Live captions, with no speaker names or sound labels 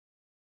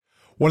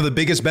One of the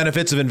biggest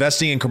benefits of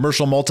investing in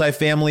commercial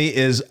multifamily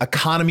is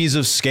economies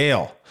of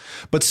scale.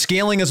 But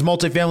scaling as a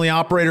multifamily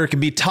operator can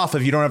be tough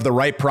if you don't have the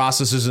right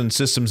processes and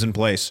systems in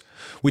place.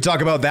 We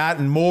talk about that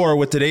and more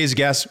with today's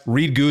guest,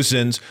 Reed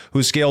Goossens,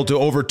 who scaled to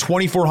over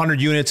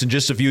 2,400 units in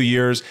just a few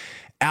years.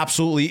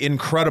 Absolutely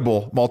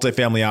incredible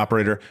multifamily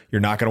operator. You're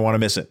not going to want to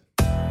miss it.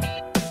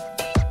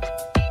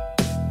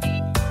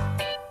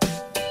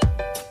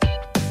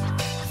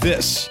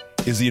 This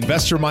is the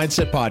Investor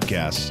Mindset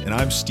Podcast, and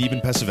I'm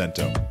Stephen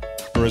Pesavento.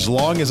 For as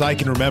long as I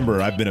can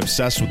remember, I've been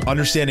obsessed with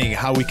understanding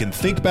how we can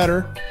think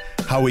better,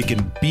 how we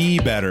can be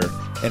better,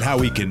 and how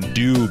we can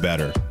do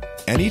better.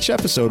 And each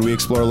episode, we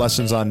explore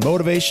lessons on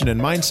motivation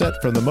and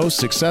mindset from the most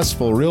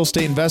successful real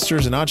estate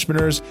investors and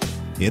entrepreneurs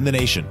in the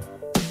nation.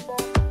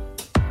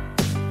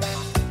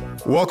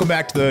 Welcome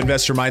back to the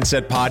Investor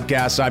Mindset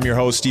Podcast. I'm your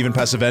host, Stephen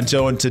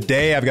Pesavento, and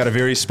today I've got a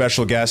very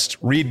special guest.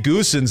 Reed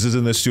Goossens is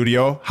in the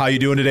studio. How you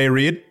doing today,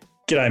 Reed?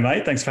 G'day,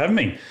 mate. Thanks for having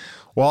me.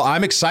 Well,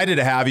 I'm excited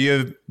to have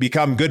you,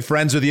 become good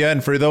friends with you.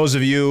 And for those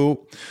of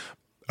you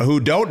who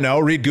don't know,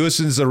 Reed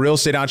Goossens is a real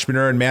estate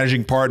entrepreneur and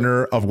managing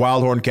partner of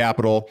Wildhorn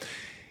Capital.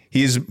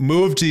 He's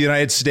moved to the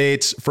United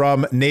States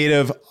from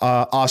native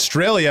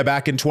Australia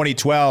back in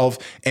 2012.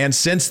 And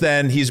since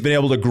then, he's been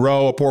able to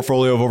grow a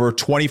portfolio of over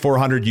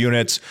 2,400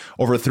 units,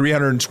 over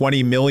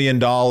 $320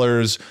 million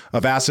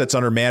of assets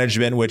under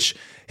management, which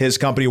his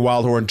company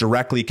Wildhorn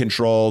directly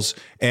controls.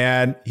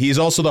 And he's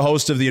also the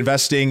host of the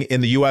Investing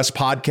in the US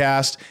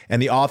podcast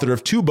and the author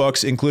of 2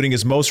 books, including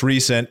his most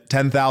recent,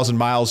 10,000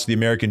 Miles to the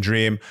American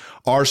Dream,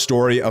 Our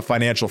Story of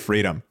Financial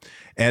Freedom.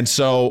 And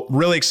so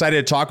really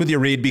excited to talk with you,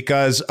 Reed,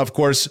 because, of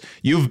course,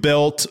 you've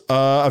built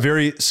a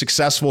very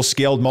successful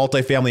scaled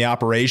multifamily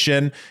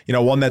operation,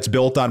 one that's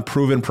built on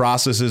proven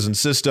processes and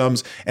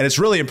systems. And it's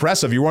really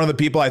impressive. You're one of the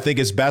people I think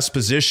is best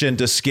positioned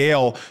to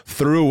scale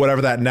through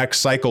whatever that next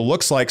cycle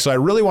looks like. So I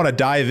really want to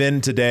dive in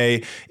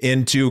today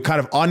into kind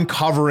of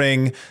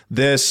uncovering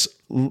this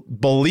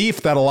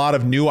belief that a lot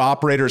of new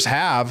operators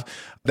have,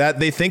 that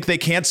they think they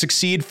can't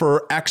succeed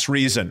for X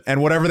reason.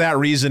 And whatever that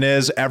reason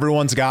is,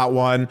 everyone's got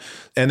one.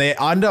 And they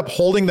end up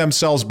holding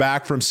themselves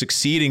back from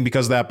succeeding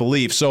because of that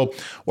belief. So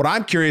what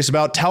I'm curious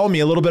about, tell me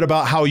a little bit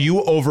about how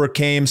you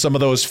overcame some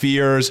of those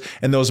fears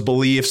and those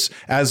beliefs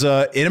as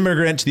an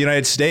immigrant to the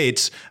United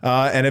States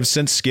and have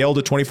since scaled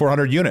to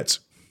 2,400 units.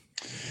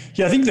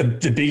 Yeah, I think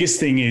the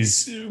biggest thing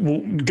is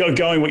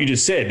going what you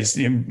just said is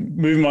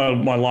moving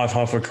my life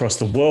halfway across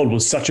the world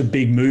was such a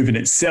big move in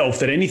itself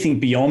that anything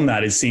beyond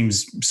that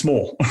seems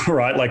small,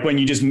 right? Like when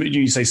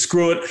you say,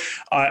 screw it.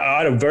 I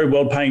had a very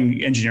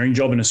well-paying engineering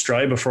job in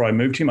Australia before I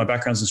moved here. My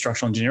background's in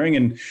structural engineering.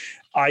 And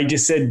I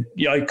just said,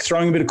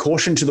 throwing a bit of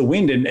caution to the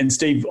wind. And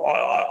Steve,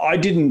 I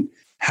didn't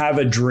have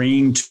a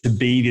dream to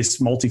be this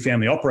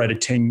multifamily operator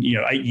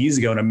 8 years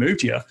ago when I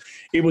moved here.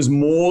 It was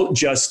more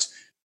just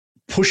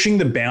pushing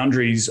the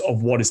boundaries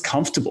of what is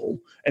comfortable.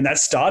 And that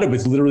started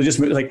with literally just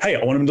like, hey,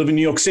 I want to live in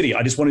New York City.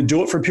 I just want to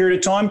do it for a period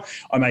of time.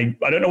 I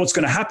don't know what's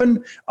going to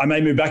happen. I may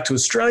move back to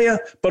Australia,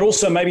 but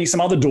also maybe some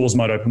other doors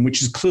might open,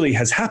 which clearly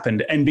has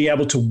happened, and be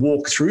able to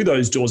walk through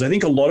those doors. I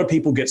think a lot of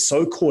people get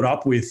so caught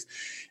up with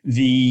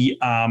the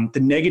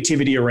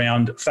negativity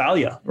around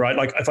failure, right?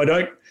 Like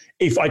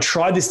if I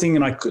try this thing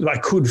and I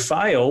could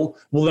fail,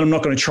 well, then I'm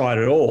not going to try it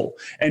at all.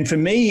 And for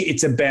me,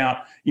 it's about,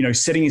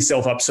 setting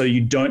yourself up so you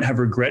don't have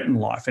regret in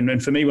life.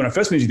 And for me, when I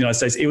first moved to the United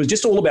States, it was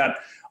just all about,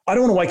 I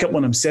don't want to wake up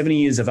when I'm 70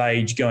 years of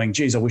age going,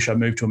 geez, I wish I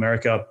moved to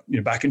America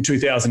back in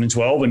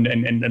 2012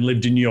 and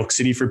lived in New York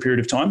City for a period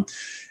of time.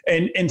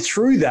 And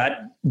through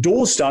that,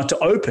 doors start to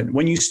open.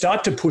 When you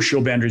start to push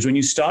your boundaries, when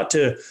you start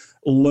to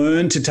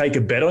learn to take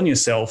a bet on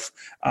yourself,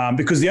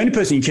 because the only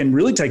person you can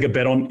really take a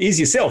bet on is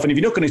yourself. And if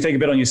you're not going to take a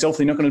bet on yourself,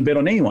 then you're not going to bet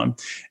on anyone.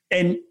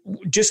 And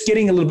just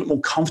getting a little bit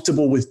more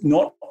comfortable with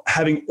not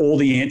having all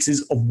the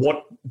answers of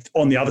what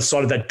on the other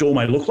side of that door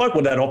may look like,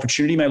 what that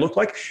opportunity may look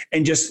like,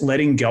 and just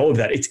letting go of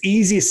that. It's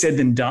easier said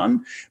than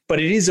done, but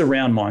it is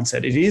around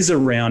mindset. It is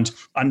around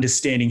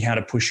understanding how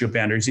to push your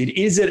boundaries. It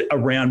is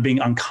around being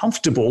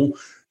uncomfortable,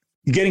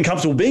 getting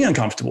comfortable being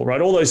uncomfortable, right?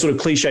 All those sort of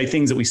cliche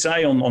things that we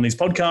say on these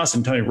podcasts,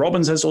 and Tony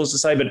Robbins has all this to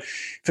say. But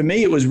for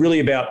me, it was really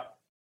about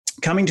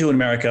coming to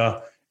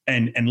America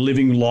and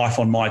living life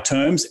on my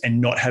terms and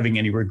not having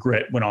any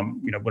regret when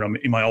I'm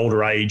in my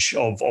older age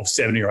of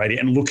 70 or 80,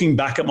 and looking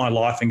back at my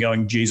life and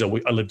going, geez, I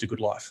lived a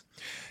good life.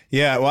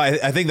 Yeah, well,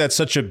 I think that's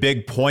such a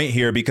big point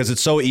here, because it's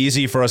so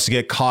easy for us to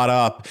get caught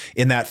up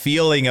in that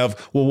feeling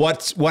of, well,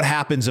 what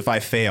happens if I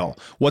fail?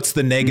 What's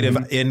the negative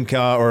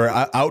income or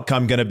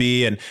outcome going to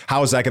be? And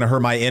how is that going to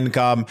hurt my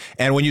income?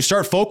 And when you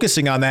start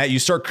focusing on that, you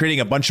start creating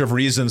a bunch of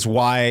reasons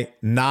why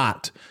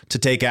not to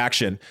take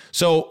action.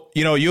 So,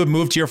 you have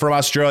moved here from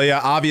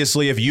Australia.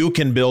 Obviously, if you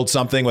can build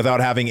something without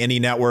having any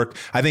network,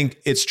 I think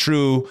it's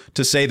true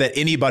to say that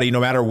anybody,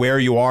 no matter where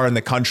you are in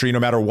the country, no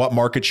matter what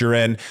market you're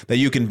in, that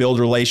you can build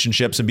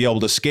relationships and be able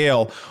to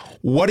scale.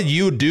 What did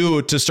you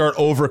do to start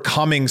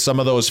overcoming some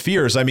of those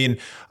fears? I mean,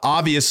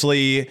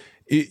 obviously,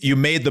 you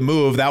made the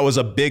move. That was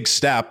a big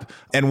step.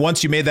 And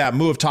once you made that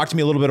move, talk to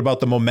me a little bit about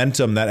the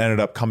momentum that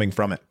ended up coming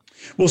from it.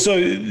 Well, so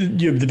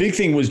the big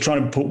thing was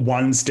trying to put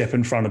one foot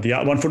in front of the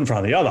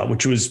other,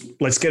 which was,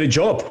 let's get a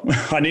job.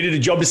 I needed a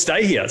job to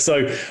stay here.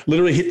 So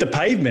literally hit the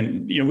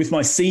pavement, with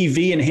my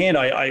CV in hand.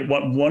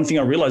 One thing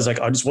I realized,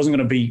 I just wasn't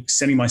going to be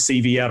sending my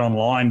CV out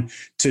online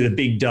to the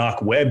big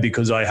dark web,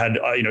 because I had,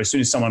 as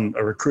soon as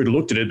a recruiter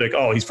looked at it, like,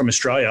 oh, he's from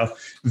Australia,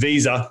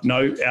 visa,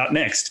 no, out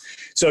next.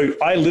 So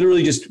I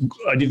literally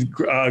I did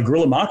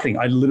guerrilla marketing.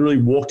 I literally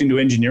walked into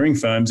engineering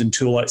firms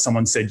until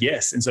someone said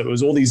yes. And so it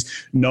was all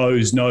these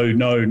no's, no.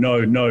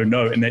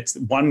 And that's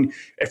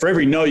for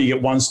every no, you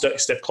get one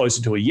step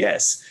closer to a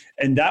yes.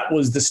 And that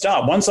was the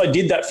start. Once I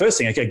did that first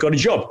thing, okay, got a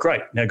job,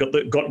 great. Now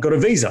got a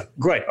visa,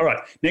 great. All right,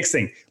 next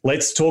thing,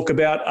 let's talk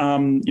about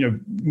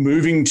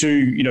moving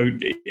to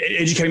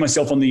educating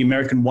myself on the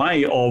American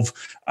way of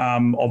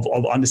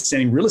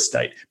understanding real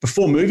estate.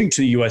 Before moving to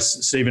the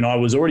US, Stephen, I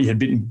had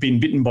been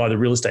bitten by the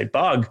real estate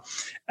bug,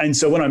 and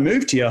so when I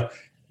moved here,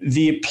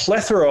 the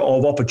plethora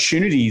of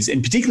opportunities,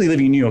 and particularly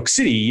living in New York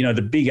City,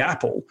 the Big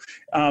Apple,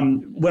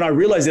 when I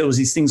realized there was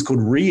these things called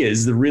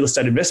RIAs, the Real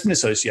Estate Investment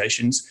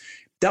Associations.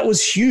 That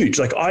was huge.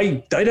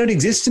 They don't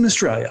exist in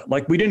Australia.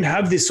 We didn't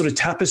have this sort of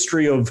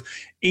tapestry of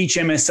each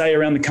MSA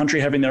around the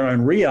country having their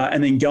own RIA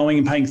and then going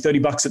and paying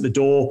 $30 at the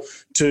door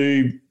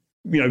to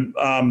not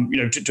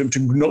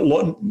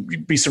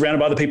be surrounded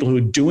by other people who are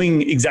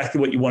doing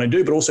exactly what you want to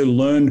do, but also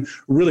learn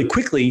really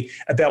quickly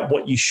about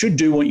what you should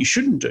do, what you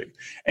shouldn't do.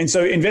 And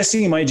so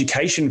investing in my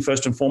education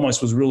first and foremost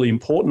was really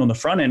important on the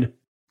front end,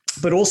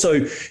 but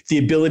also the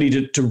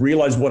ability to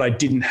realize what I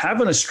didn't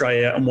have in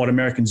Australia and what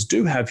Americans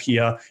do have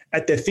here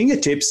at their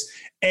fingertips.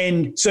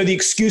 And so the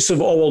excuse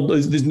of,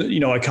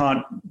 I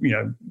can't,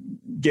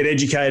 get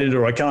educated,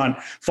 or I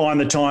can't find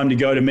the time to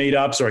go to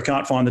meetups, or I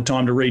can't find the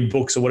time to read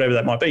books, or whatever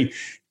that might be,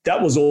 that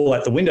was all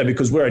out the window,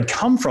 because where I'd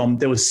come from,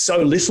 there was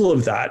so little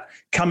of that.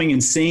 Coming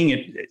and seeing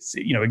it,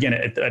 again,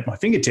 at my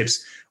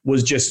fingertips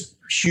was just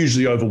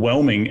hugely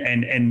overwhelming.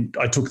 And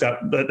I took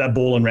that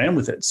ball and ran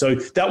with it. So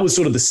that was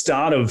sort of the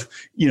start of,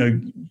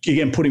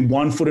 again, putting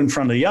one foot in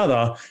front of the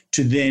other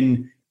to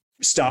then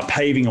start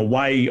paving a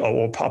way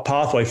or a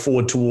pathway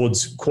forward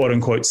towards quote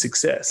unquote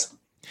success.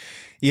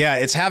 Yeah,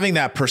 it's having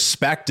that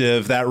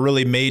perspective that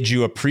really made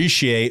you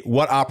appreciate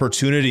what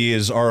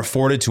opportunities are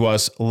afforded to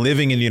us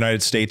living in the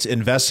United States,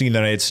 investing in the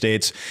United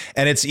States.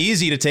 And it's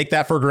easy to take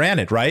that for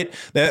granted, right?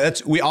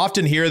 We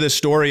often hear this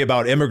story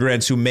about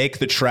immigrants who make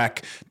the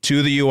trek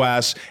to the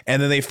US and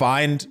then they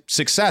find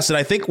success. And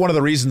I think one of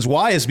the reasons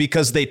why is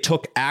because they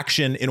took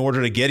action in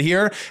order to get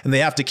here, and they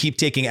have to keep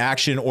taking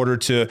action in order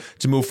to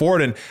move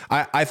forward. And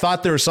I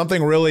thought there was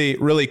something really,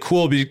 really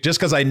cool. Just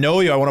because I know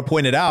you, I want to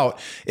point it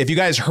out. If you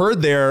guys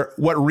heard there,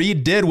 what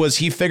Reed did was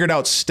he figured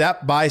out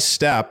step by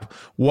step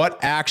what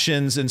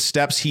actions and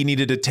steps he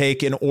needed to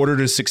take in order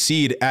to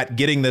succeed at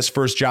getting this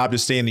first job to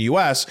stay in the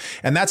US.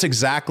 And that's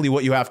exactly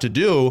what you have to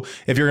do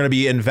if you're going to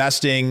be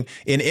investing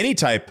in any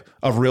type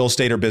of real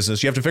estate or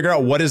business. You have to figure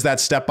out what is that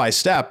step by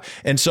step.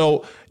 And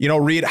so,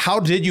 Reed,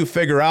 how did you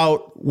figure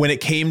out when it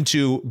came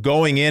to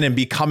going in and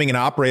becoming an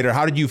operator?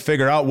 How did you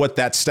figure out what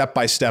that step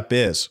by step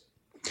is?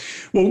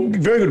 Well,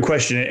 very good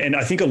question. And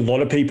I think a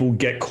lot of people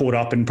get caught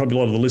up, and probably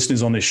a lot of the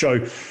listeners on this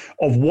show,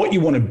 of what you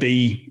want to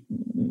be,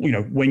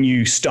 when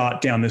you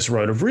start down this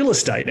road of real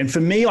estate. And for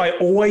me, I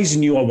always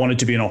knew I wanted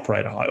to be an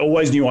operator. I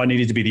always knew I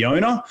needed to be the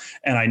owner,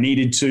 and I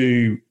needed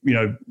to,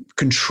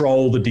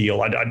 control the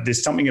deal.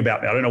 There's something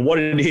about me. I don't know what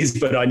it is,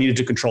 but I needed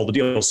to control the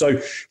deal. So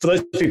for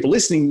those people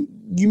listening,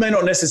 you may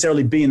not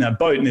necessarily be in that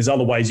boat, and there's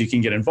other ways you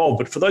can get involved.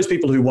 But for those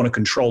people who want to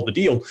control the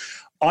deal,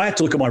 I had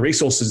to look at my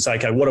resources and say,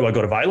 okay, what do I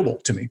got available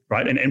to me,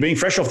 right? And being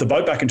fresh off the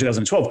boat back in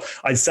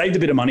 2012, I'd saved a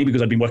bit of money because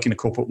I'd been working in the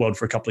corporate world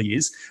for a couple of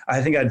years.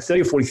 I think I had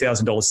 $30,000 or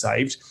 $40,000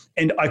 saved.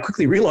 And I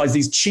quickly realized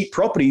these cheap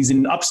properties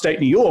in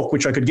upstate New York,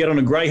 which I could get on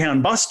a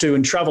Greyhound bus to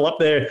and travel up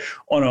there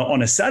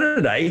on a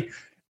Saturday,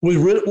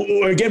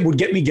 would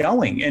get me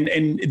going.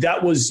 And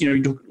that was,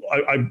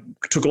 I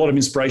took a lot of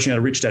inspiration out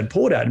of Rich Dad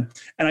Poor Dad,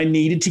 and I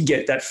needed to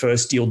get that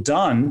first deal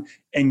done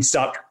and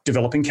start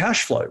developing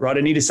cash flow, right?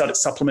 I need to start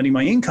supplementing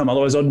my income.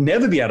 Otherwise, I'd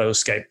never be able to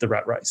escape the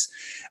rat race.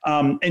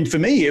 And for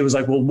me, it was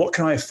like, well, what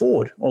can I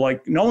afford? Well,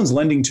 no one's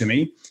lending to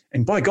me.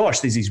 And by gosh,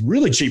 there's these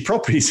really cheap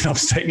properties in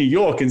upstate New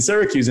York and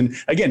Syracuse. And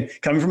again,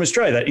 coming from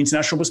Australia, that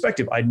international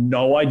perspective, I had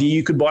no idea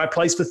you could buy a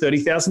place for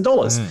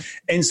 $30,000.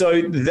 And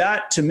so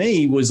that to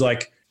me was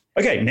like,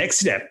 okay, next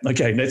step.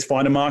 Okay, let's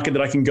find a market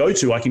that I can go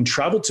to. I can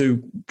travel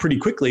to pretty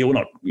quickly, or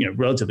not,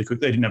 relatively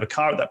quickly. I didn't have a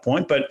car at that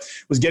point, but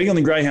was getting on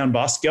the Greyhound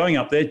bus, going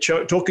up there,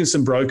 talking to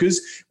some brokers,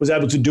 was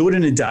able to do it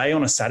in a day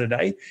on a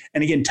Saturday.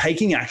 And again,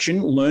 taking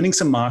action, learning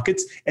some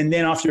markets. And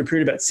then after a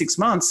period of about 6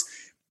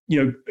 months,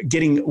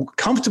 getting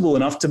comfortable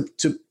enough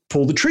to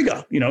pull the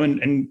trigger,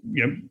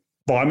 and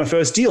buy my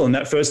first deal. And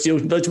that first deal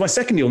led to my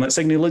second deal, and that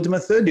second deal led to my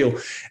third deal.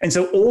 And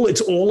so it's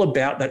all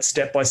about that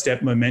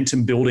step-by-step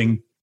momentum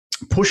building,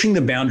 pushing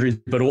the boundaries,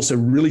 but also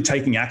really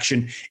taking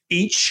action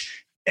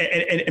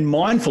and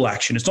mindful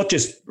action. It's not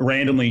just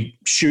randomly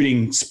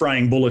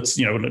spraying bullets,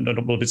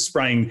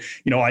 spraying,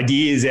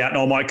 ideas out. And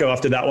I might go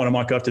after that one, I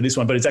might go after this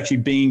one, but it's actually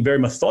being very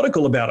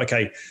methodical about,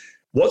 okay,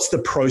 what's the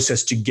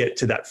process to get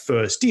to that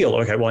first deal?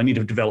 Okay, well, I need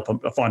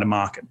to find a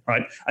market,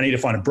 right? I need to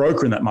find a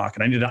broker in that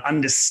market. I need to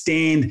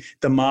understand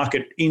the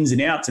market ins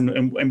and outs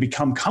and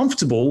become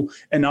comfortable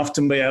enough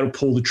to be able to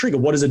pull the trigger.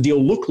 What does a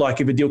deal look like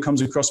if a deal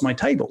comes across my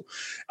table?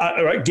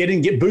 Right,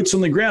 get boots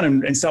on the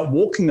ground and start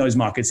walking those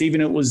markets.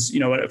 Even it was,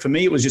 for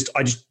me, it was just,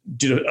 I just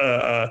did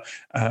a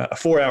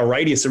 4-hour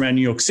radius around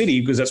New York City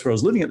because that's where I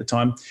was living at the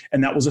time,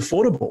 and that was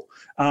affordable.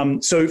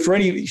 So for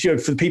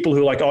for the people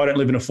who are like, oh, I don't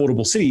live in an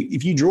affordable city,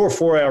 if you draw a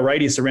 4-hour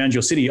radius around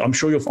your city, I'm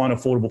sure you'll find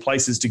affordable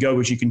places to go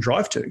which you can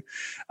drive to.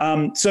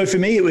 So for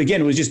me,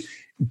 it was just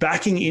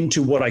backing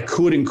into what I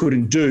could and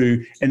couldn't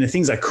do, and the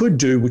things I could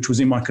do, which was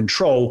in my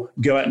control,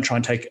 go out and try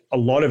and take a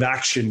lot of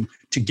action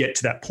to get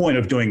to that point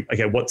of doing,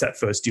 okay, what's that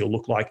first deal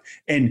look like?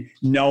 And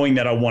knowing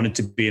that I wanted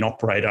to be an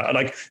operator.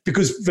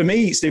 Because for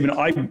me, Stephen,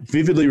 I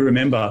vividly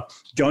remember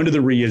going to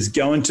the RIAs,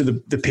 going to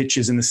the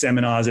pitches and the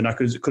seminars, and I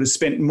could have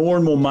spent more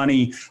and more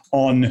money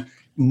on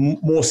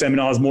more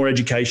seminars, more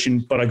education.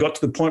 But I got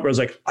to the point where I was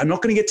like, I'm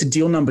not going to get to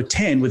deal number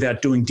 10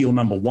 without doing deal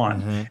number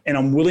 1. Mm-hmm. And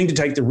I'm willing to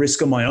take the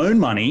risk on my own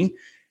money.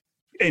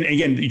 And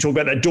again, you talk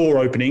about that door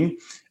opening.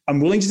 I'm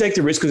willing to take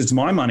the risk because it's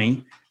my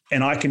money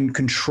and I can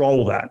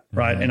control that,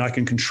 right? Mm-hmm. And I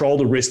can control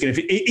the risk. And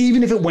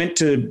even if it went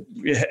to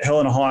hell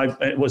in a high,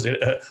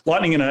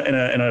 lightning in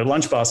a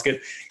lunch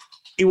basket,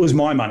 it was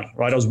my money,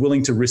 right? I was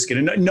willing to risk it.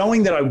 And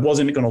knowing that I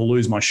wasn't going to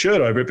lose my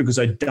shirt over it because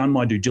I'd done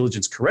my due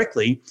diligence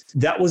correctly,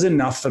 that was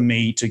enough for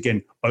me to,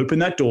 again, open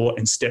that door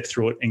and step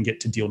through it and get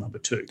to deal number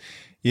 2.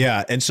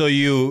 Yeah. And so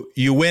you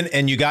went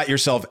and you got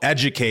yourself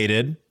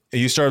educated.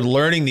 You started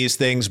learning these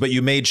things, but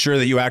you made sure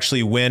that you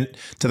actually went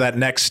to that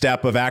next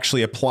step of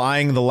actually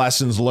applying the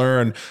lessons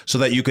learned so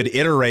that you could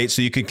iterate,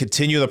 so you could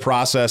continue the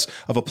process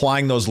of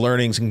applying those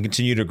learnings and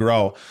continue to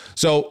grow.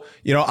 So,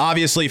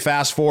 obviously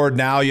fast forward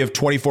now, you have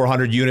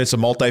 2,400 units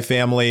of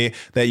multifamily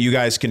that you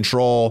guys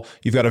control.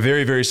 You've got a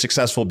very, very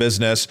successful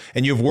business,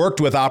 and you've worked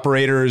with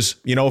operators,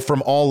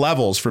 from all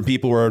levels, from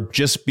people who are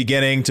just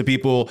beginning to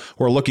people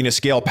who are looking to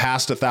scale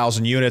past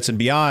 1,000 units and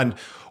beyond.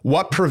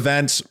 What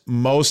prevents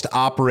most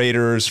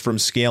operators from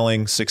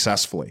scaling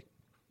successfully?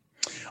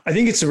 I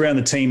think it's around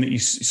the team that you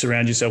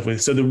surround yourself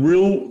with. So the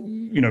real,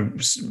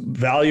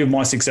 value of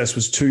my success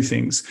was 2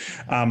 things.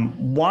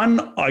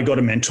 One, I got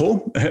a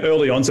mentor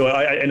early on. So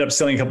I ended up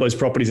selling a couple of those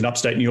properties in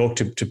upstate New York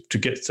to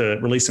get to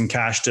release some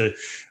cash to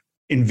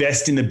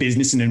invest in the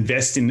business and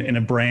invest in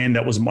a brand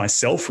that was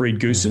myself, Reed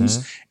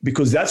Goossens,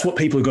 because that's what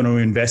people are going to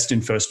invest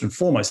in first and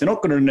foremost. They're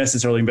not going to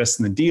necessarily invest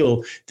in the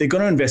deal. They're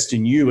going to invest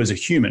in you as a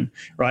human,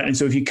 right? And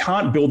so if you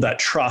can't build that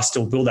trust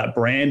or build that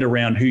brand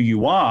around who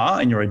you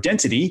are and your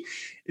identity,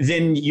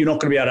 then you're not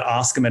going to be able to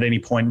ask them at any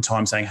point in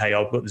time saying, hey,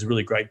 I've got this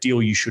really great deal.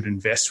 You should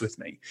invest with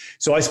me.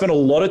 So I spent a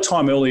lot of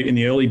time in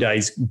the early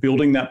days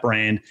building that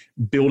brand,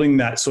 building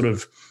that sort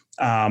of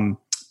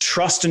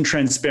trust and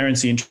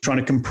transparency, and trying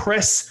to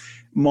compress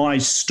my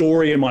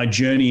story and my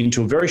journey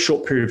into a very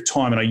short period of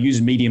time. And I use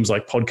mediums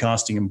like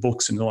podcasting and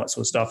books and all that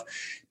sort of stuff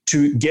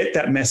to get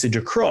that message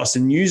across,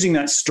 and using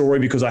that story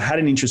because I had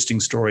an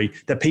interesting story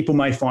that people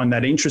may find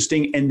that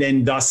interesting and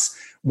then thus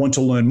want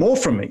to learn more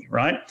from me,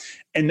 right?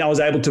 And I was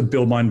able to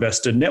build my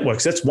investor network.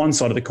 So that's one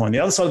side of the coin. The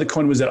other side of the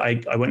coin was that I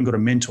went and got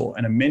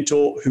a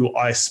mentor who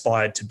I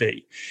aspired to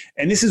be.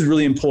 And this is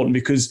really important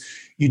because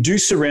you do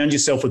surround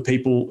yourself with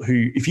people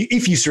who,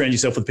 if you surround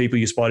yourself with people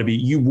you aspire to be,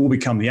 you will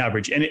become the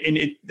average. And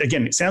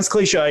it sounds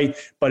cliche,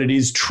 but it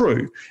is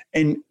true.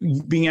 And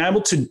being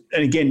able to,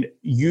 and again,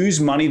 use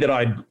money that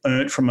I'd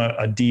earned from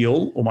a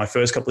deal or my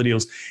first couple of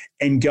deals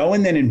and go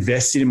and then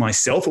invest it in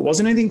myself. It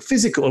wasn't anything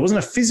physical. It wasn't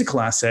a physical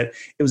asset.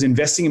 It was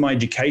investing in my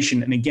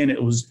education. And again,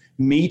 it was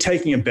me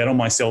taking a bet on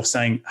myself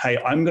saying, hey,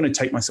 I'm going to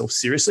take myself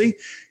seriously.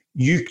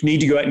 You need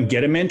to go out and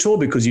get a mentor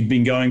because you've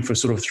been going for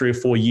sort of 3 or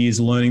 4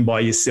 years learning by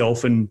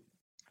yourself, and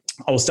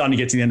I was starting to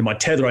get to the end of my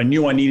tether. I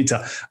knew I needed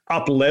to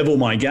up-level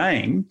my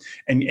game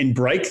and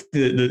break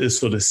the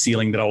sort of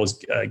ceiling that I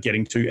was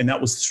getting to, and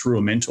that was through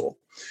a mentor.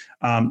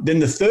 Then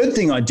the third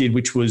thing I did,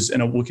 which was,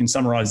 and we can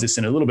summarize this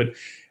in a little bit,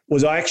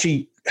 was I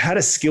actually had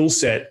a skill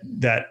set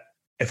that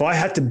if I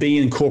had to be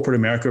in corporate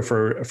America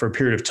for a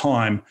period of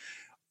time,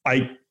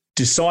 I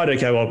decided,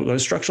 okay, well, I've got a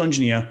structural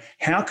engineer.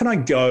 How can I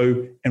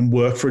go and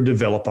work for a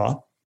developer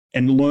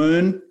and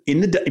learn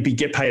in the day,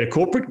 get paid a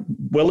corporate,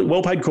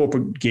 well-paid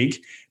corporate gig,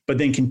 but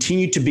then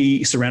continue to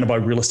be surrounded by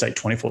real estate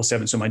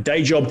 24/7. So my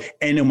day job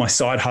and on my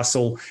side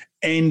hustle,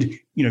 and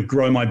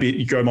grow my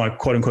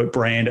quote unquote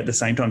brand at the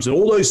same time. So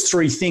all those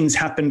 3 things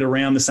happened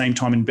around the same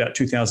time in about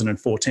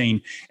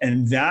 2014,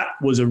 and that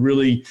was a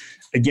really,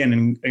 again,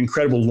 an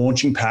incredible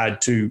launching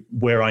pad to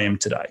where I am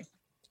today.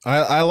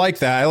 I like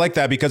that. I like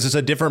that because it's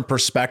a different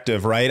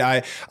perspective,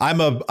 right? I'm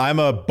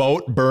a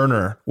boat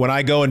burner. When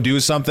I go and do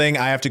something,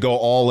 I have to go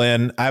all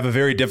in. I have a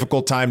very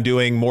difficult time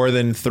doing more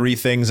than 3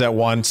 things at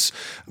once.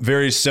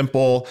 Very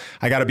simple.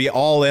 I got to be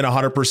all in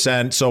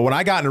 100%. So when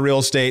I got into real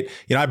estate,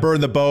 I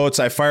burned the boats.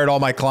 I fired all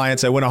my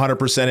clients. I went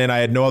 100% in. I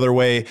had no other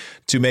way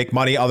to make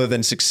money other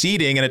than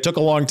succeeding. And it took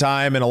a long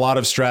time and a lot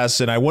of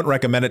stress. And I wouldn't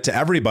recommend it to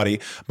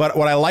everybody. But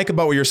what I like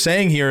about what you're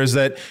saying here is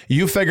that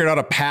you figured out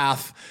a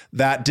path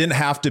that didn't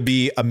have to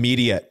be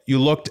immediate. You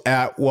looked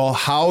at, well,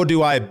 how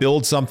do I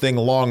build something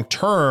long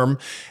term?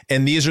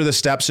 And these are the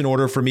steps in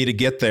order for me to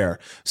get there.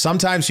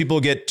 Sometimes people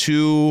get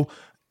too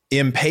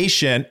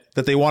impatient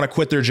that they want to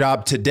quit their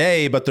job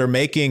today, but they're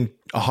making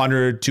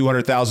 $100,000,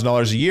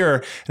 $200,000 a year.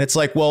 And it's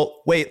like,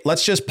 well, wait,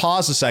 let's just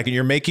pause a second.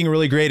 You're making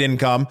really great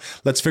income.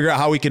 Let's figure out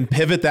how we can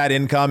pivot that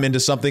income into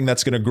something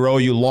that's going to grow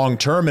you long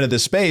term into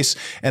this space.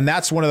 And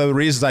that's one of the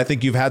reasons I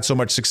think you've had so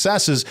much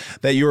success is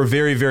that you're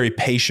very, very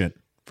patient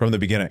from the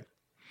beginning.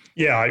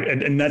 Yeah,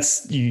 and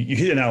that's, you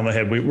hit the nail on the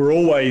head. We're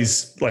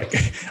always like,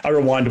 I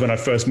rewind when I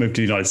first moved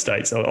to the United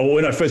States, or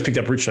when I first picked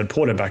up Richard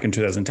Porter back in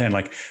 2010,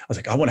 like I was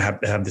like, I want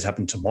to have this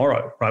happen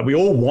tomorrow, right? We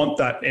all want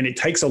that, and it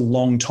takes a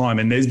long time,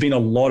 and there's been a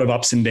lot of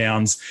ups and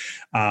downs,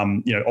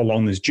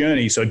 along this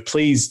journey. So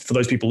please, for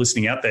those people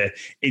listening out there,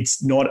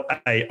 it's not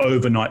a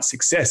overnight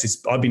success.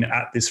 I've been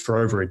at this for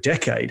over a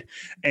decade,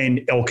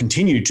 and I'll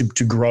continue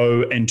to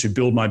grow and to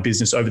build my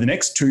business over the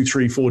next 2,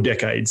 3, 4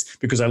 decades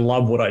because I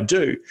love what I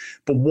do.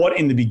 But what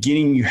in the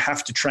beginning you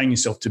have to train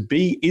yourself to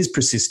be is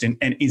persistent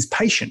and is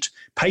patient.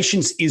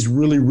 Patience is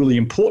really, really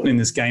important in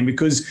this game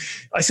because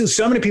I see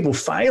so many people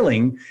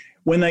failing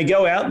when they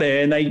go out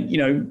there and they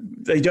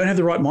don't have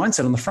the right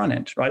mindset on the front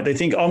end, right? They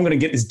think, I'm going to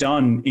get this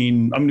done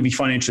I'm going to be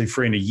financially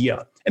free in a year.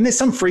 And there's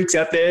some freaks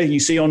out there you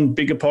see on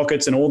Bigger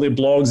Pockets and all their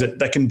blogs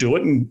that can do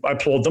it, and I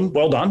applaud them.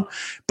 Well done.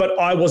 But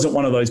I wasn't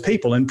one of those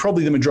people. And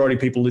probably the majority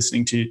of people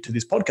listening to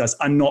this podcast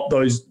are not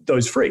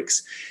those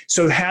freaks.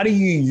 So how do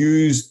you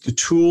use the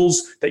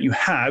tools that you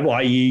have,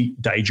 i.e.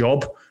 day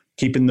job,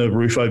 keeping the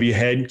roof over your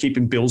head,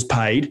 keeping bills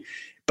paid,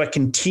 but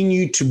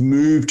continue to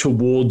move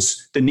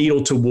towards the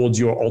needle towards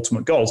your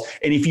ultimate goals?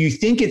 And if you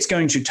think it's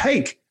going to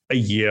take a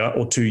year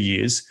or 2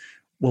 years,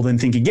 well, then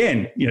think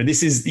again.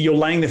 You're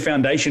laying the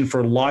foundation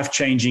for a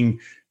life-changing,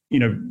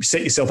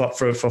 set yourself up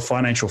for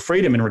financial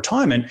freedom and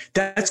retirement.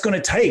 That's going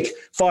to take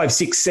 5,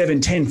 6, 7,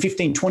 10,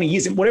 15, 20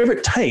 years, and whatever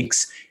it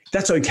takes.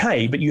 That's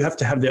okay, but you have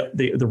to have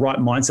the right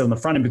mindset on the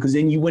front end, because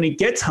then when it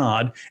gets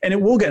hard, and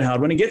it will get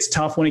hard, when it gets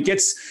tough, when it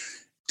gets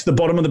to the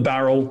bottom of the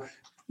barrel,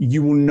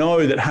 you will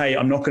know that, hey,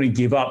 I'm not going to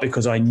give up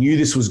because I knew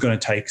this was going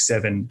to take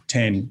 7,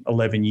 10,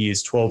 11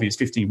 years, 12 years,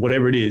 15,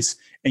 whatever it is.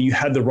 And you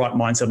had the right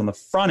mindset on the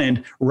front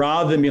end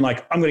rather than being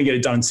like, I'm going to get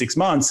it done in 6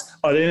 months.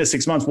 At the end of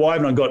 6 months, why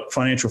haven't I got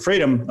financial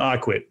freedom? I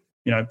quit.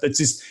 That's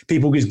just,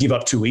 people just give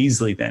up too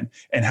easily then.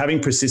 And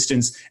having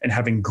persistence and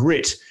having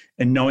grit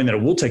and knowing that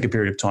it will take a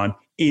period of time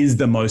is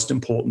the most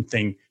important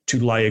thing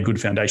to lay a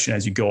good foundation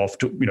as you go off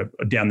to,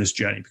 down this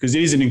journey, because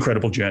it is an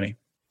incredible journey.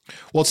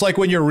 Well, it's like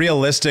when you're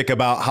realistic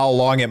about how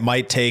long it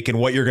might take and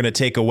what you're going to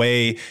take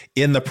away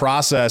in the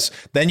process,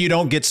 then you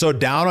don't get so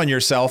down on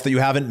yourself that you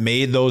haven't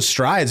made those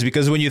strides.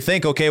 Because when you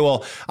think, okay,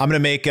 well, I'm going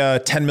to make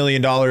a $10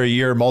 million a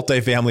year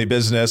multifamily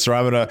business, or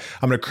I'm going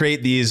to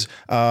create these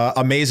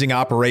amazing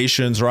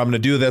operations, or I'm going to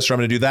do this, or I'm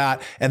going to do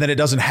that, and then it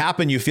doesn't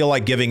happen, you feel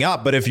like giving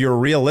up. But if you're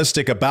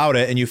realistic about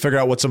it and you figure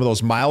out what some of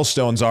those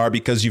milestones are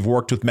because you've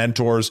worked with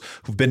mentors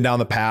who've been down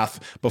the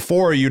path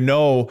before,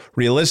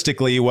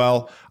 realistically,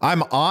 well,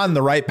 I'm on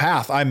the right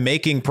path. I'm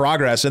making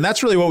progress. And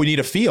that's really what we need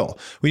to feel.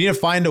 We need to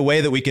find a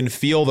way that we can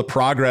feel the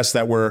progress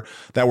that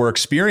we're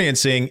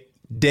experiencing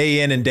day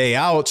in and day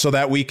out, so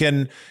that we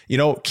can,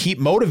 keep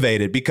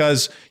motivated,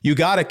 because you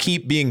got to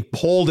keep being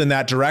pulled in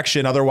that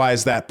direction.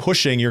 Otherwise, that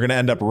pushing, you're going to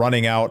end up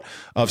running out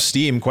of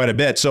steam quite a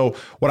bit. So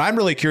what I'm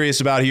really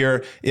curious about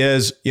here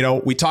is,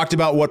 we talked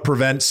about what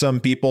prevents some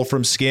people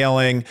from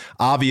scaling.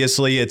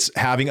 Obviously, it's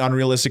having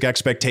unrealistic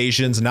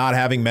expectations, not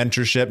having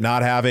mentorship,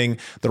 not having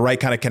the right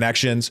kind of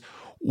connections.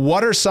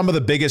 What are some of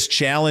the biggest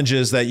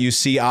challenges that you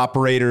see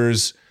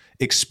operators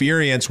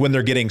experience when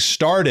they're getting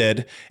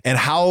started, and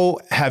how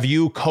have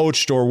you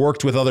coached or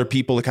worked with other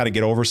people to kind of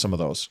get over some of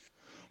those?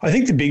 I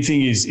think the big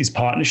thing is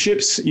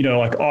partnerships.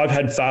 Like I've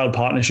had failed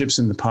partnerships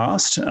in the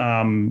past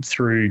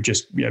through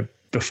just,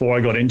 before I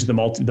got into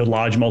the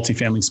large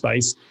multifamily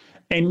space,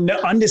 and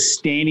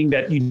understanding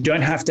that you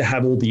don't have to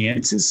have all the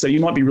answers. So you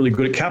might be really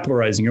good at capital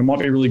raising, you might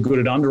be really good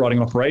at underwriting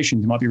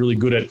operations, you might be really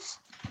good at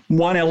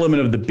one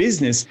element of the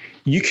business.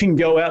 You can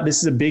go out, this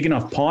is a big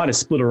enough pie to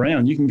split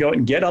around. You can go out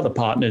and get other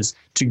partners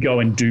to go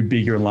and do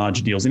bigger and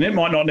larger deals. And it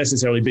might not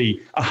necessarily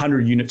be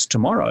 100 units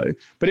tomorrow,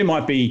 but it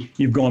might be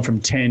you've gone from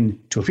 10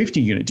 to a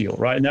 50 unit deal,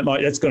 right? And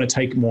that's going to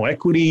take more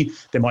equity.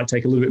 They might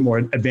take a little bit more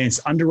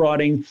advanced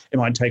underwriting. It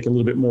might take a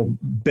little bit more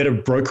better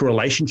broker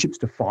relationships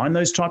to find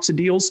those types of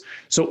deals.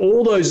 So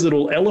all those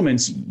little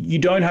elements, you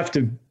don't have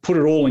to put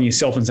it all on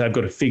yourself and say, I've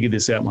got to figure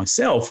this out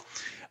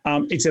myself.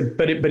 But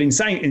in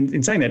saying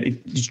that,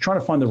 it's trying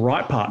to find the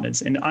right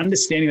partners and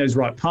understanding those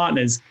right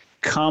partners.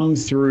 come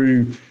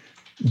through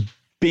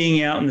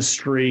being out in the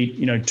street,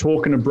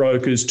 talking to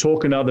brokers,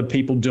 talking to other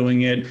people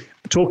doing it,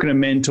 talking to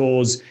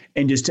mentors,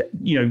 and just,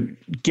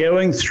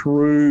 going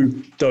through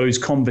those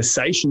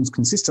conversations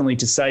consistently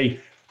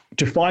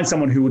to find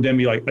someone who would then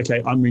be like,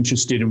 okay, I'm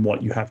interested in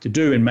what you have to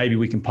do, and maybe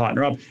we can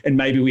partner up, and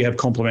maybe we have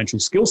complementary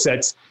skill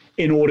sets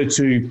in order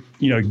to,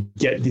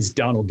 get this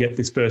done or get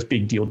this first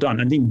big deal done.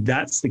 I think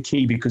that's the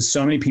key, because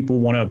so many people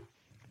want to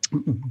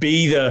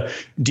be the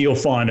deal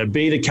finder,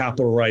 be the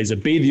capital raiser,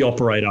 be the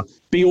operator,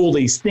 be all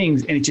these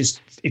things. And it's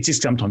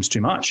just sometimes too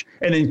much.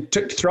 And then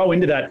to throw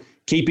into that,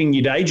 keeping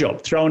your day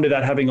job, throw into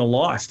that, having a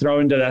life, throw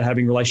into that,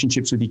 having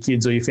relationships with your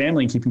kids or your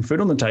family and keeping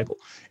food on the table.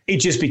 It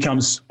just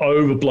becomes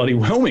over bloody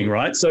whelming,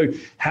 right? So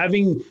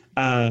having,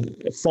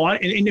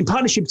 and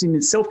partnerships in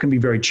itself can be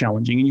very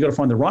challenging, and you've got to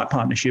find the right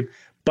partnership,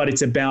 but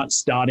it's about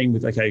starting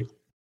with, okay,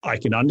 I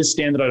can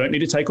understand that I don't need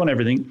to take on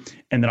everything,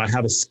 and that I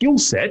have a skill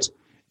set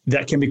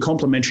that can be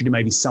complementary to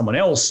maybe someone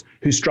else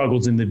who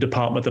struggles in the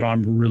department that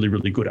I'm really,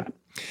 really good at.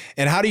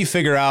 And how do you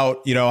figure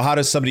out, how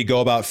does somebody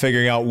go about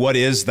figuring out what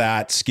is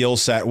that skill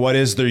set? What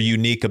is their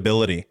unique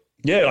ability?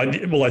 Yeah,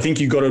 I think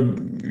you got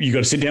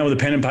to sit down with a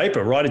pen and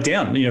paper, write it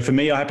down. For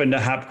me, I happen to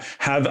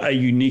have a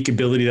unique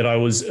ability that I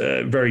was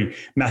very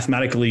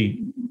mathematically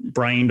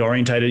brain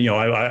orientated.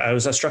 I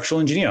was a structural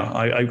engineer.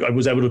 I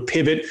was able to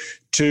pivot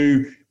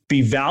to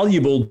be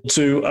valuable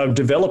to a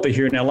developer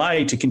here in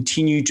LA to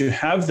continue to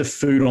have the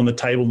food on the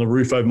table and the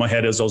roof over my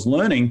head as I was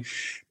learning.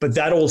 But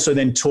that also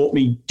then taught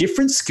me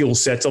different skill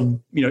sets of,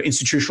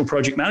 institutional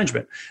project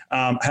management,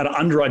 how to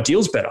underwrite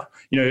deals better,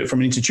 from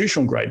an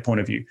institutional grade point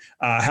of view,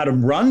 how to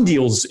run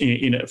deals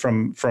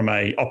from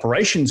a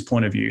operations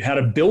point of view, how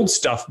to build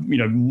stuff,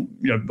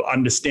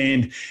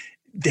 understand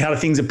how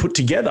things are put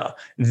together.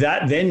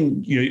 That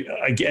then,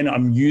 again,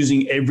 I'm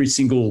using every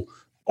single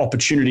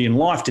opportunity in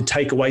life to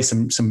take away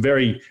some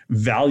very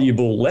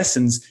valuable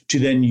lessons to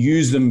then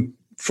use them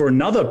for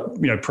another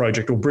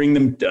project, or bring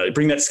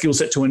that skill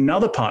set to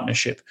another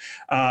partnership.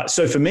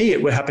 So for me,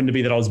 it happened to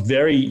be that I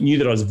knew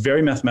that I was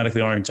very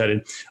mathematically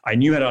orientated. I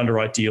knew how to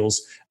underwrite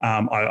deals.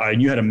 I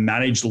knew how to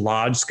manage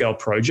large scale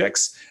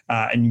projects,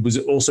 and was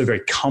also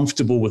very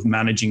comfortable with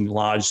managing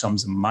large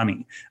sums of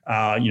money.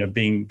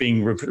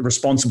 Being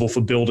responsible for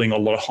building a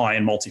lot of high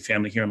end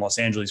multifamily here in Los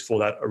Angeles for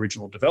that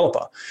original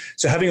developer.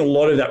 So having a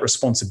lot of that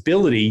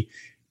responsibility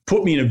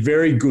put me in a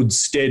very good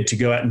stead to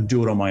go out and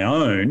do it on my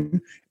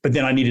own. But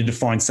then I needed to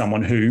find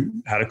someone who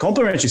had a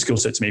complementary skill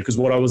set to me, because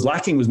what I was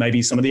lacking was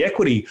maybe some of the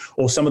equity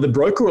or some of the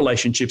broker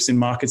relationships in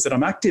markets that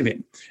I'm active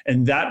in.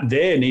 And I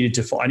needed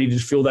to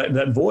fill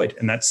that void.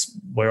 And that's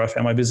where I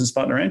found my business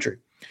partner, Andrew.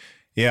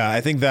 Yeah, I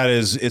think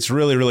it's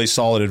really, really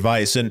solid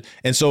advice. And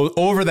so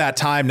over that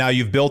time now,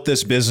 you've built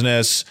this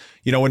business.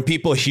 When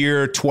people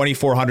hear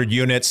 2,400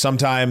 units,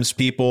 sometimes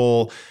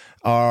people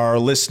are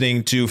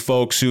listening to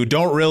folks who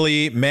don't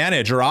really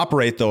manage or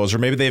operate those, or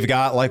maybe they've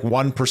got like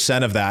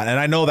 1% of that. And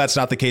I know that's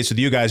not the case with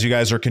you guys. You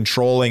guys are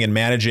controlling and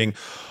managing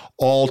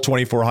all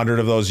 2,400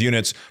 of those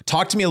units.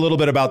 Talk to me a little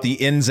bit about the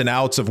ins and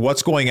outs of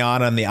what's going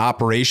on the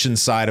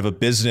operations side of a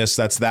business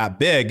that's that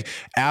big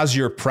as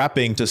you're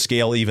prepping to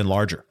scale even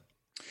larger.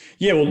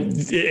 Yeah, well,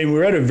 and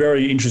we're at a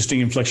very interesting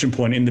inflection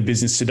point in the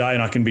business today,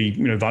 and I can be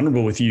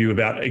vulnerable with you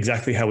about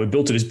exactly how we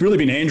built it. It's really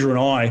been Andrew and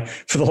I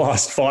for the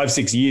last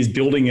 5-6 years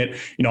building it.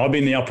 I've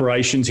been the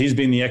operations, he's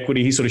been the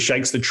equity. He sort of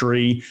shakes the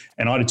tree,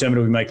 and I determine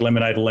if we make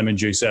lemonade or lemon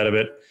juice out of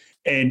it,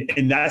 and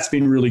that's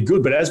been really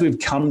good. But as we've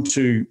come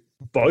to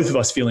both of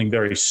us feeling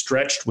very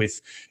stretched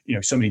with,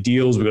 so many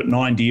deals. We've got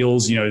 9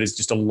 deals. There's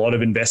just a lot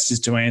of investors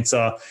to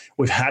answer.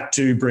 We've had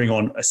to bring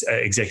on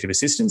executive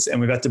assistants, and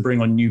we've had to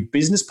bring on new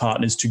business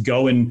partners to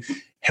go and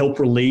help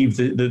relieve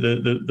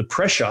the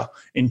pressure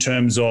in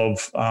terms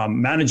of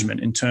management,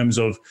 in terms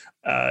of,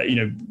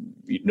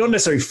 not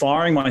necessarily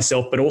firing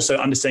myself, but also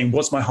understanding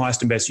what's my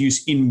highest and best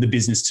use in the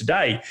business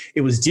today.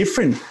 It was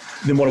different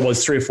than what it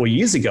was 3 or 4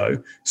 years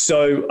ago.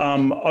 So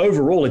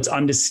overall, it's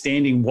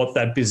understanding what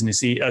that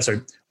business is,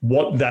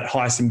 what that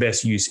highest and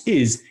best use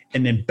is,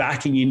 and then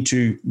backing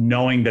into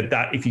knowing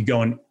that if you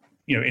go and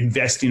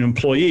invest in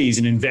employees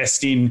and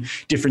invest in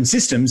different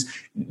systems,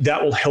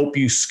 that will help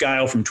you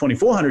scale from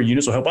 2,400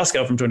 units, or help us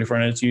scale from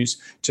 2,400 units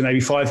to maybe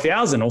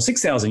 5,000 or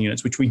 6,000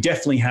 units, which we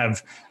definitely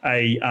have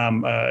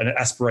an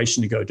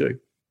aspiration to go do.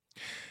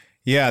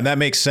 Yeah, that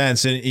makes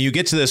sense. And you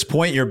get to this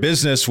point in your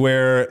business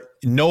where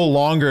no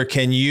longer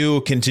can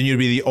you continue to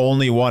be the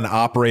only one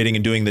operating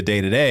and doing the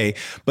day-to-day.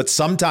 But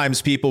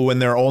sometimes people, when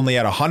they're only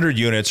at 100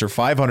 units or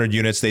 500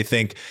 units, they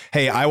think,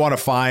 hey, I want to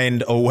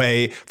find a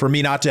way for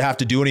me not to have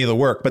to do any of the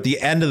work. But at the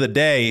end of the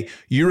day,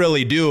 you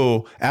really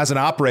do, as an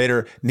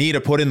operator, need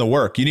to put in the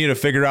work. You need to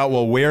figure out,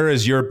 well, where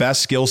is your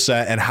best skill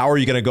set and how are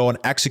you going to go and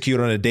execute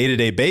on a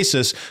day-to-day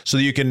basis so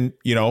that you can,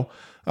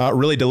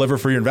 really deliver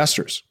for your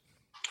investors.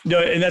 No,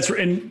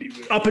 and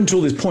up until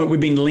this point, we've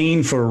been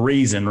lean for a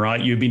reason, right?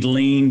 You've been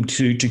lean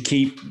to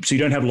keep, so you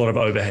don't have a lot of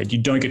overhead. You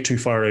don't get too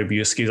far over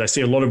your skis. I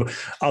see a lot of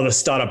other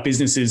startup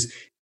businesses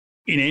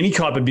in any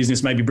type of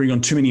business, maybe bring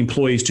on too many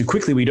employees too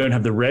quickly. We don't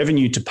have the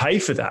revenue to pay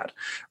for that,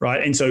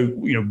 right? And so,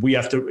 we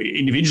have to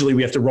individually,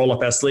 roll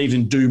up our sleeves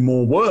and do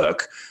more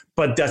work,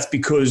 but that's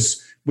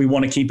because we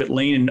want to keep it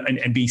lean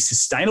and be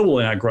sustainable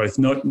in our growth,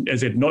 not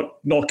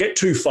get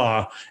too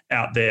far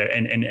out there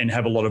and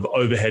have a lot of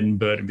overhead and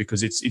burden,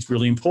 because it's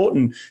really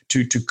important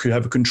to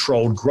have a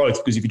controlled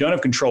growth. Because if you don't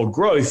have controlled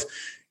growth,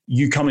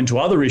 you come into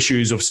other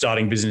issues of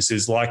starting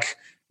businesses like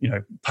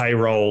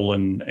payroll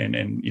and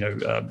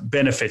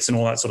benefits and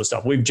all that sort of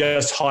stuff. We've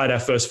just hired our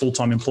first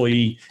full-time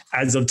employee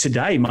as of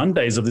today,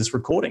 Mondays of this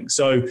recording.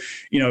 So,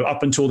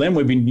 up until then,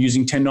 we've been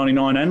using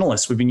 1099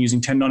 analysts. We've been using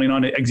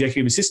 1099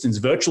 executive assistants,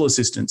 virtual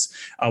assistants.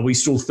 We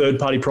still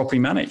third-party property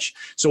manage.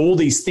 So all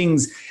these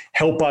things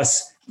help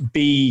us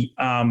be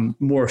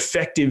more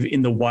effective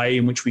in the way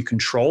in which we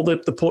control the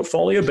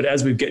portfolio. But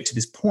as we get to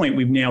this point,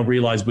 we've now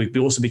realized we've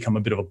also become a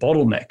bit of a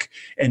bottleneck,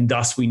 and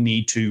thus we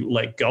need to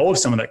let go of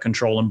some of that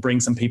control and bring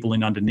some people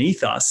in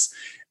underneath us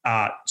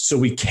so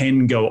we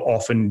can go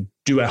off and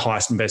do our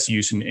highest and best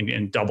use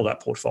and double that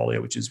portfolio,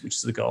 which is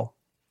the goal.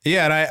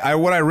 Yeah, and I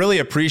what I really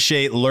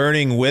appreciate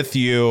learning with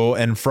you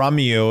and from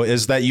you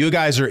is that you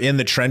guys are in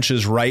the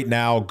trenches right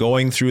now,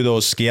 going through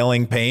those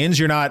scaling pains.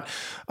 You're not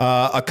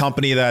a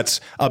company that's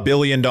 $1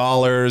 billion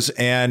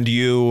and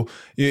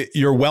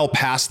you're well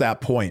past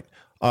that point.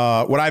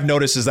 What I've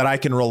noticed is that I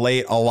can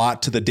relate a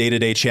lot to the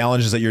day-to-day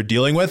challenges that you're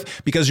dealing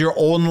with, because you're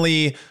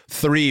only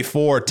 3,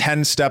 4,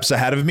 10 steps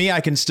ahead of me.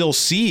 I can still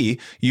see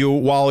you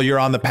while you're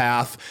on the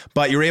path,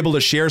 but you're able to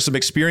share some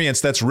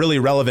experience that's really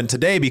relevant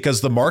today,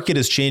 because the market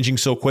is changing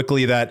so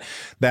quickly that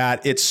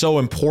it's so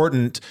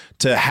important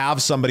to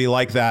have somebody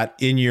like that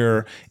in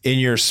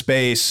your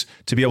space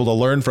to be able to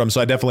learn from.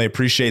 So I definitely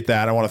appreciate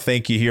that. I want to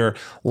thank you here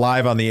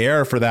live on the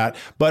air for that.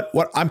 But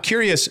what I'm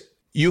curious,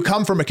 you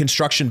come from a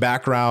construction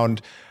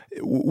background.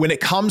 When it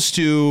comes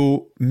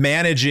to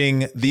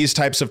managing these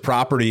types of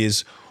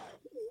properties,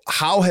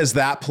 how has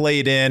that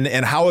played in,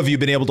 and how have you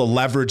been able to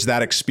leverage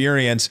that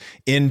experience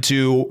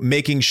into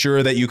making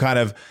sure that you kind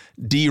of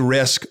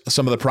de-risk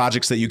some of the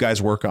projects that you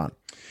guys work on?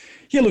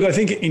 Yeah, look, I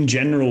think in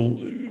general,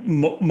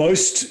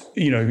 most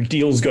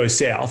deals go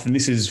south, and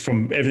this is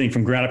from everything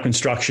from ground up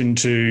construction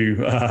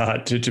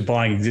to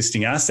buying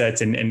existing assets,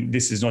 and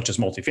this is not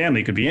just multifamily;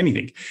 it could be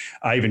anything,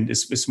 even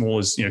as small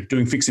as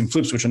doing fix and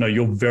flips, which I know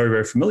you're very,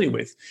 very familiar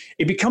with.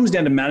 It becomes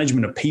down to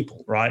management of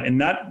people, right? And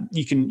that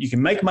you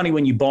can make money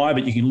when you buy,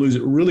 but you can lose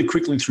it really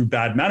quickly through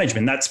bad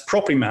management. That's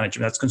property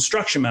management, that's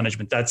construction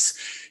management, that's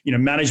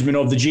management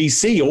of the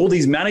GC, all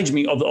these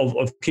management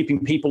of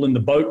keeping people in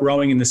the boat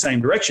rowing in the same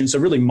direction. So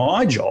really,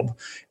 my job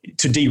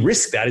to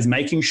de-risk that is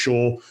making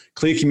sure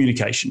clear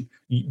communication,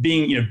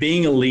 being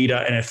a leader,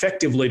 an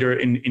effective leader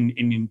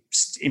in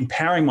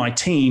empowering my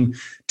team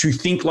to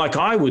think like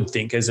I would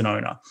think as an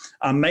owner,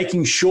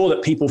 making sure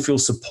that people feel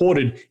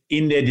supported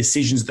in their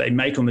decisions that they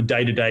make on the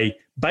day-to-day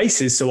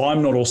basis. So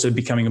I'm not also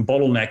becoming a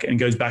bottleneck, and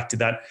goes back to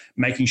that,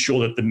 making sure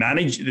that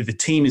the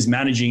team is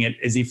managing it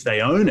as if they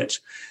own it.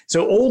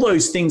 So all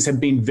those things have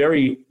been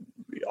very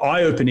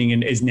eye-opening,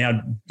 and is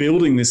now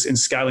building this and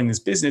scaling this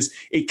business.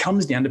 It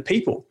comes down to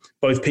people,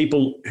 both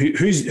people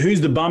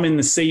who's the bum in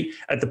the seat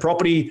at the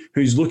property,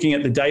 who's looking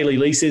at the daily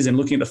leases and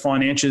looking at the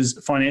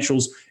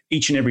financials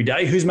each and every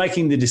day, who's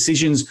making the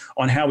decisions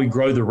on how we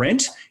grow the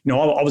rent.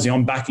 Obviously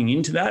I'm backing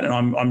into that, and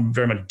I'm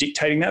very much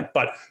dictating that,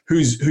 but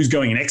who's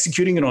going and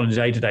executing it on a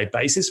day-to-day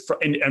basis.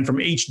 And from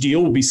each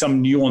deal will be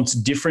some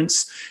nuanced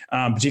difference,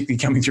 particularly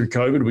coming through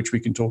COVID, which we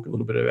can talk a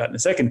little bit about in a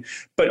second.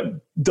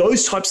 But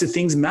those types of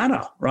things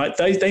matter, right?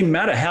 They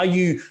matter. How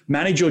you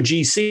manage your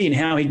GC and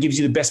how he gives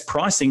you the best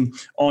pricing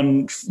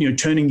on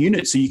turning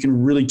units, so you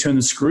can really turn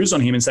the screws on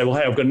him and say, well,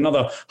 hey, I've got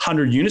another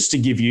 100 units to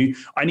give you.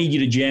 I need you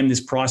to jam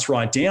this price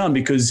right down,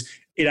 because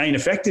it ain't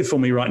effective for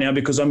me right now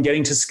because I'm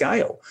getting to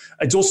scale.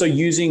 It's also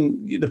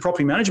using the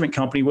property management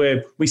company,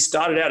 where we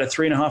started out at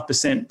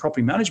 3.5%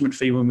 property management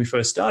fee when we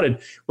first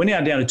started. We're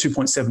now down to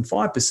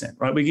 2.75%,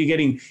 right?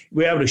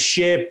 We're able to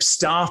share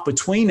staff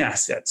between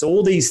assets.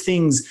 All these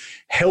things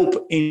help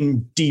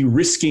in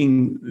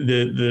de-risking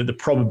the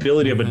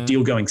probability of a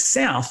deal going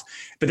south,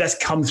 but that's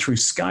come through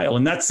scale.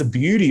 And that's the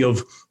beauty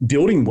of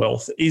building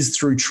wealth, is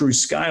through true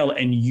scale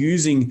and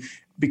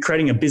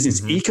creating a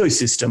business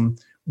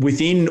ecosystem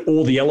within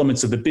all the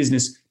elements of the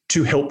business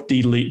to help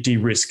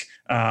de-risk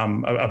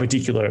a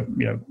particular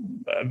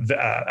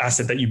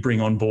asset that you bring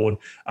on board,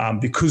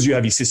 because you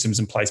have your systems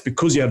in place,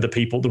 because you have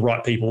the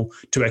right people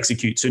to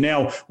execute. So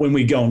now when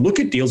we go and look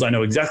at deals, I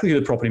know exactly who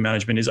the property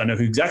management is. I know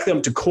who exactly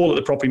to call at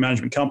the property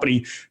management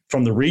company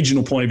from the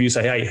regional point of view.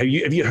 Say, hey,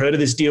 have you heard of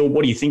this deal?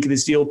 What do you think of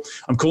this deal?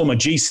 I'm calling my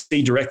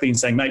GC directly and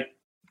saying, mate,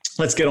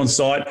 let's get on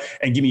site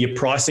and give me your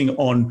pricing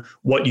on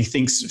what you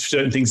think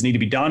certain things need to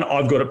be done.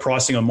 I've got a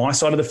pricing on my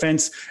side of the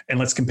fence, and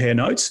let's compare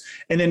notes.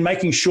 And then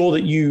making sure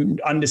that you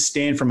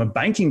understand from a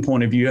banking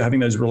point of view,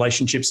 having those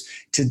relationships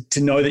to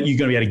know that you're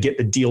going to be able to get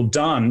the deal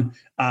done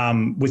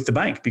with the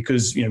bank.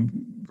 Because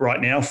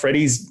right now,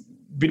 Freddie's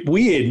bit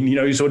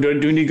weird, so do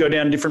we need to go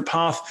down a different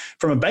path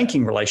from a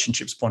banking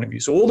relationships point of view?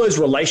 So all those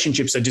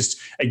relationships are just,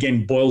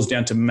 again, boils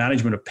down to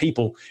management of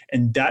people.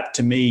 And that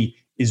to me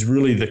is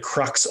really the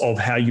crux of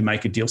how you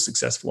make a deal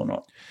successful or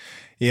not.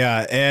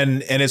 Yeah.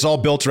 And it's all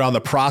built around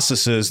the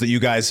processes that you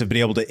guys have been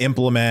able to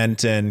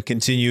implement and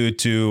continue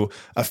to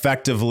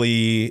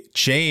effectively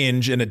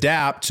change and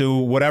adapt to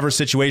whatever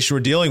situation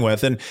we're dealing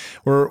with. And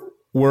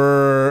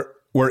we're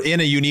in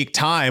a unique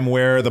time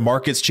where the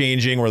market's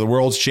changing, where the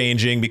world's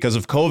changing because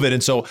of COVID.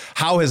 And so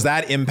how has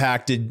that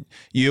impacted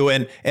you?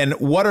 And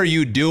what are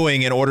you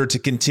doing in order to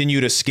continue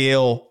to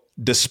scale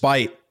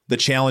despite the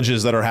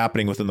challenges that are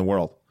happening within the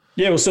world?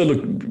 Yeah, well, so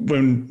look,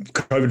 when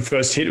COVID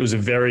first hit, it was a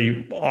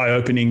very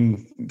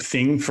eye-opening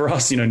thing for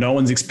us. No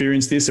one's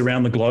experienced this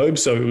around the globe.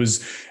 So it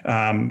was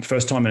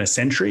first time in a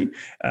century,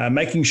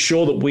 making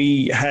sure that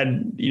we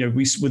had,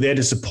 we were there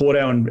to support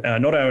our,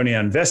 not only our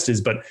investors,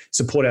 but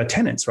support our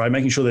tenants, right?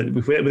 Making sure that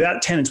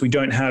without tenants, we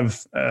don't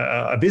have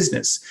a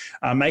business,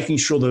 making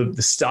sure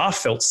the staff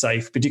felt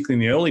safe, particularly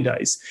in the early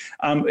days.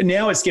 And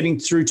now it's getting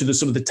through to the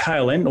sort of the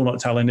tail end, or not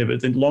tail end of it,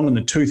 the long in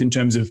the tooth in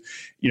terms of,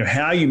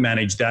 how you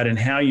manage that and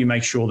how you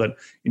make sure that,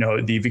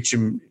 the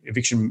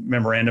eviction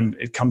memorandum,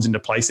 it comes into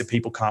place if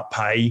people can't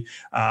pay,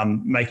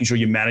 making sure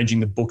you're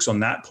managing the books on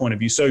that point of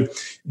view. So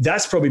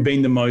that's probably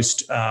been the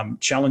most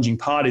challenging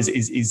part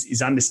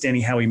is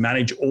understanding how we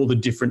manage all the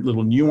different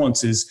little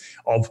nuances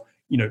of,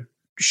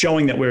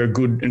 showing that we're a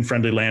good and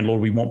friendly landlord,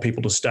 we want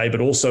people to stay,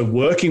 but also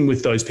working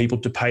with those people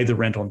to pay the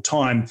rent on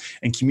time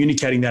and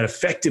communicating that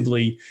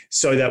effectively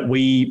so that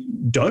we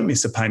don't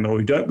miss a payment or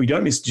we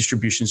don't miss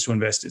distributions to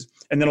investors.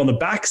 And then on the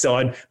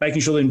backside, making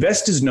sure the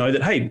investors know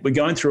that, hey, we're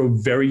going through a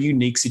very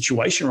unique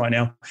situation right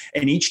now,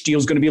 and each deal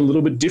is going to be a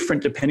little bit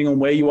different depending on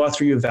where you are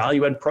through your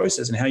value add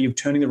process and how you're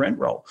turning the rent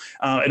roll.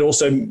 And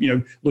also,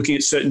 looking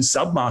at certain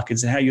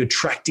submarkets and how you're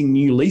attracting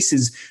new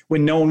leases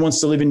when no one wants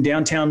to live in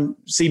downtown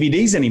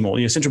CBDs anymore,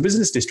 central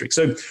business district.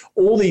 So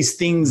all these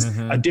things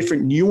are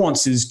different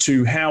nuances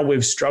to how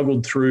we've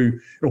struggled through,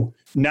 or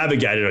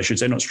navigated, I should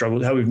say, not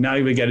struggled, how we've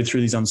navigated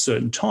through these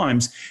uncertain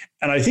times.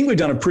 And I think we've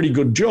done a pretty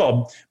good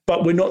job,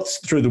 but we're not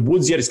through the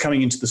woods yet. It's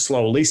coming into the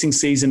slower leasing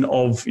season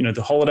of,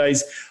 the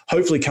holidays,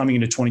 hopefully coming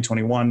into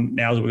 2021.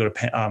 Now that we've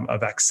got a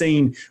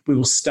vaccine, we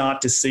will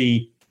start to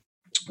see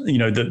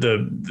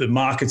the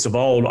markets of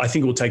old. I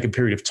think it will take a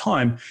period of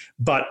time,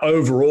 but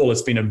overall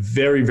it's been a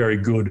very, very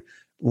good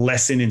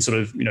lesson in sort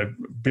of,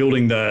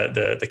 building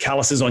the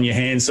calluses on your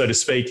hands, so to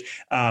speak,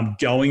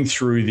 going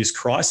through this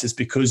crisis,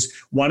 because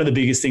one of the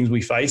biggest things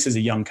we face as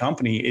a young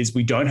company is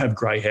we don't have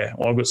gray hair.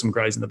 Well, I've got some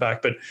grays in the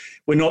back, but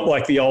we're not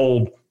like the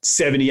old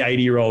 70,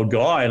 80-year-old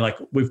guy. Like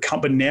we're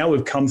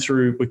coming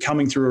through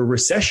a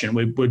recession.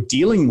 We're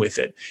dealing with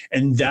it.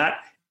 And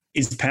that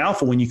is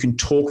powerful when you can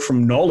talk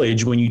from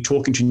knowledge, when you're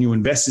talking to new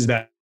investors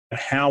about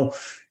how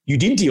you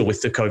did deal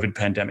with the COVID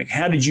pandemic.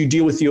 How did you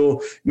deal with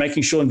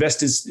making sure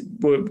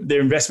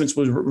their investments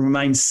would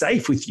remain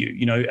safe with you,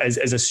 as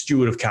a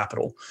steward of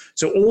capital?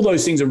 So all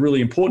those things are really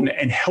important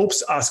and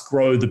helps us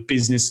grow the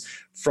business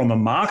from a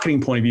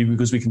marketing point of view,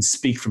 because we can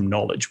speak from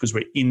knowledge, because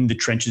we're in the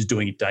trenches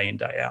doing it day in,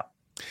 day out.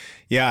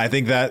 Yeah, I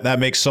think that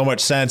makes so much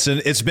sense.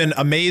 And it's been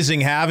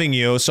amazing having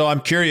you. So I'm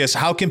curious,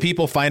 how can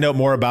people find out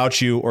more about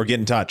you or get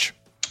in touch?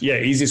 Yeah,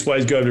 easiest way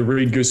is go to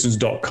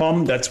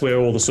readgoossens.com. That's where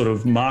all the sort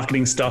of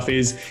marketing stuff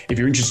is. If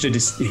you're interested to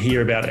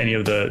hear about any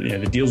of the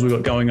the deals we've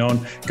got going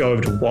on, go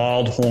over to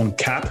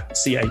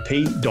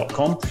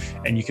wildhorncap.com,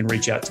 and you can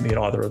reach out to me at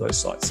either of those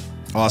sites.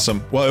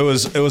 Awesome. Well,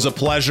 it was a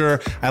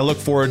pleasure. I look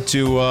forward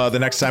to the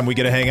next time we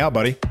get to hang out,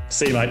 buddy.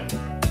 See you, mate.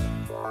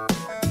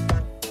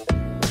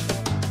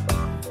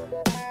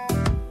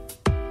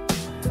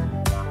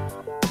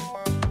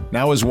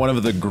 Now is one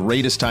of the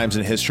greatest times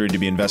in history to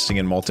be investing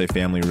in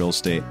multifamily real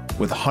estate.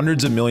 With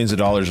hundreds of millions of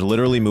dollars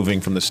literally moving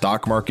from the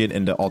stock market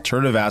into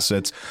alternative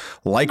assets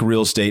like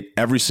real estate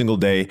every single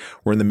day,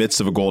 we're in the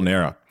midst of a golden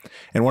era.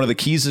 And one of the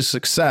keys to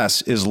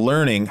success is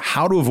learning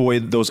how to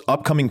avoid those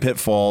upcoming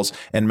pitfalls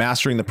and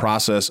mastering the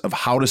process of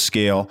how to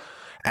scale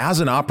as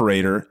an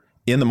operator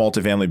in the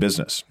multifamily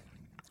business.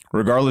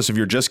 Regardless if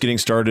you're just getting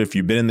started, if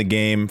you've been in the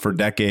game for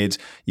decades,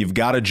 you've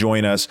got to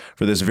join us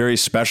for this very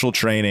special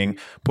training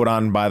put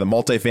on by the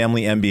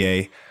Multifamily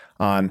MBA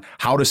on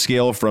how to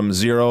scale from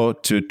 0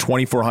 to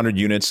 2,400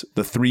 units,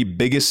 the 3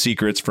 biggest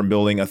secrets from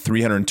building a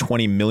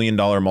 $320 million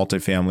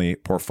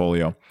multifamily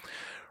portfolio.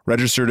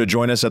 Register to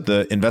join us at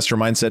the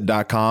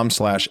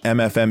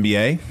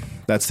investormindset.com/MFMBA.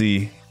 That's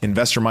the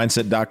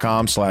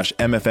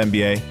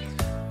investormindset.com/MFMBA.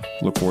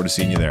 Look forward to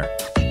seeing you there.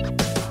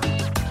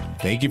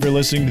 Thank you for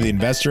listening to the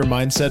Investor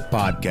Mindset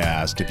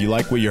Podcast. If you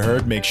like what you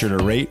heard, make sure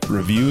to rate,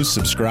 review,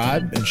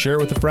 subscribe, and share it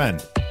with a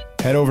friend.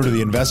 Head over to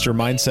the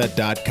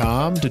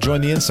investormindset.com to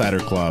join the Insider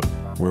Club,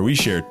 where we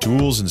share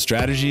tools and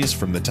strategies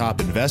from the top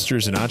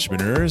investors and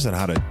entrepreneurs on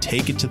how to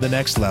take it to the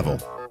next level.